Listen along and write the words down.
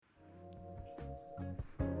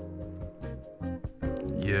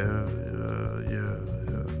Yeah.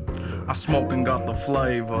 I smoke and got the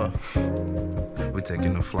flavor. We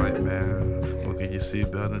taking a flight, man. Look at your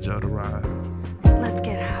seatbelt and enjoy the ride. Let's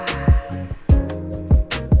get high.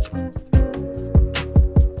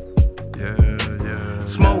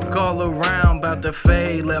 Smoke all around, bout to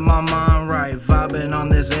fade, let my mind right. Vibing on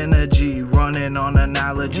this energy, running on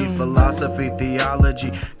analogy, philosophy,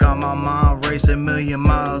 theology. Got my mind racing, million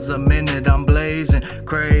miles a minute, I'm blazing.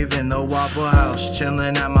 Craving the Waffle House,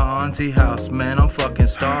 chilling at my auntie house. Man, I'm fucking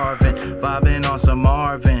starving, vibing on some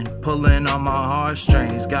Marvin. Pulling on my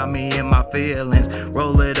heartstrings, got me in my feelings.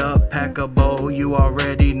 Roll it up, pack a bowl, you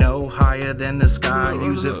already know. Higher than the sky,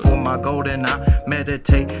 use it for my golden eye.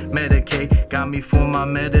 Meditate, medicate, got me for my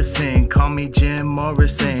medicine. Call me Jim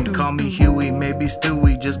Morrison, call me Huey, maybe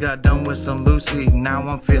Stewie. Just got done with some Lucy, now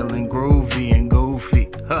I'm feeling groovy and goofy.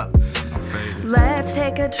 Let's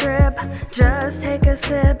take a trip, just take a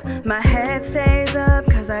sip. My head stays up,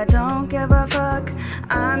 cause I don't give a fuck.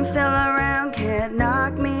 I'm still around, can't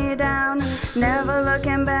knock me down. Never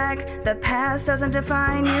looking back, the past doesn't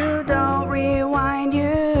define you. Don't rewind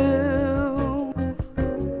you.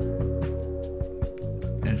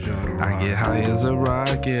 I get high as a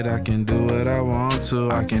rocket, I can do what I want to,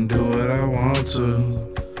 I can do what I want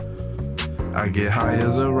to. I get high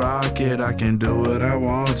as a rocket, I can do what I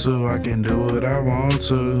want to, I can do what I want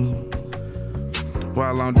to.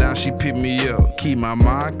 While I'm down, she pick me up, keep my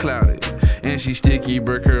mind clouded. And she sticky,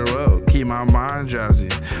 break her up, keep my mind drowsy.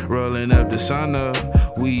 Rolling up the sun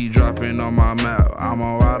up, weed dropping on my mouth. I'm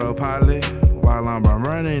on autopilot while I'm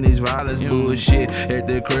running these violence bullshit at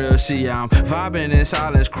the crib. See, I'm vibing in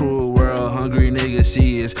silence, cruel world, hungry niggas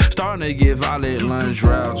see it's starting to get violent. Lunch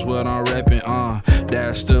routes, what I'm rapping on,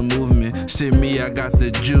 that's the movement. See me, I got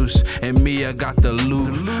the juice, and me, I got the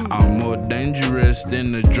loot. I'm more dangerous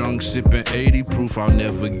than the drunk sipping 80 proof. I'll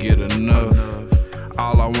never get enough.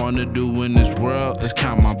 All I wanna do in this world is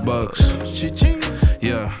count my bucks.